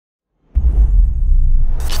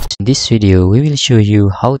In this video, we will show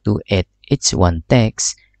you how to add h1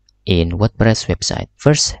 text in WordPress website.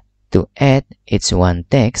 First, to add h1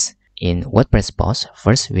 text in WordPress post,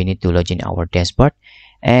 first we need to log in our dashboard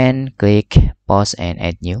and click post and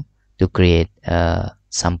add new to create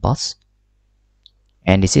some posts.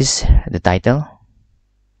 And this is the title.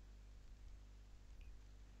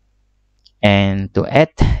 And to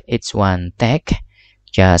add h1 tag,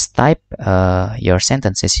 just type your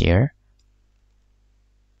sentences here.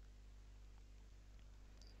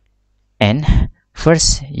 And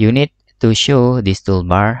first, you need to show this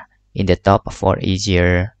toolbar in the top for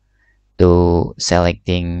easier to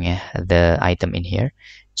selecting the item in here.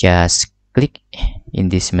 Just click in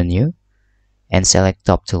this menu and select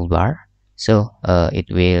top toolbar, so it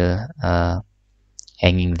will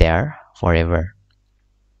hanging there forever.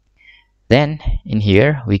 Then in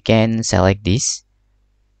here we can select this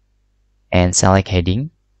and select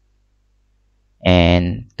heading,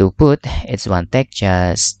 and to put h1 tag,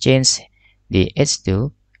 just change the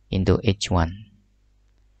h2 into h1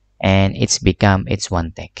 and it's become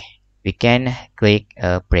h1 tag. We can click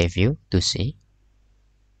preview to see,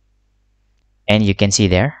 and you can see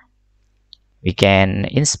there. We can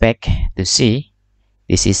inspect to see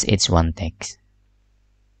this is h1 text.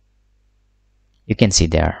 You can see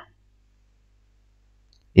there.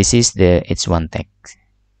 This is the h1 text,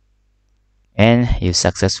 and you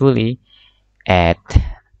successfully add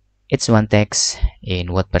h1 text in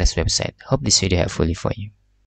WordPress website. Hope this video helpful for you.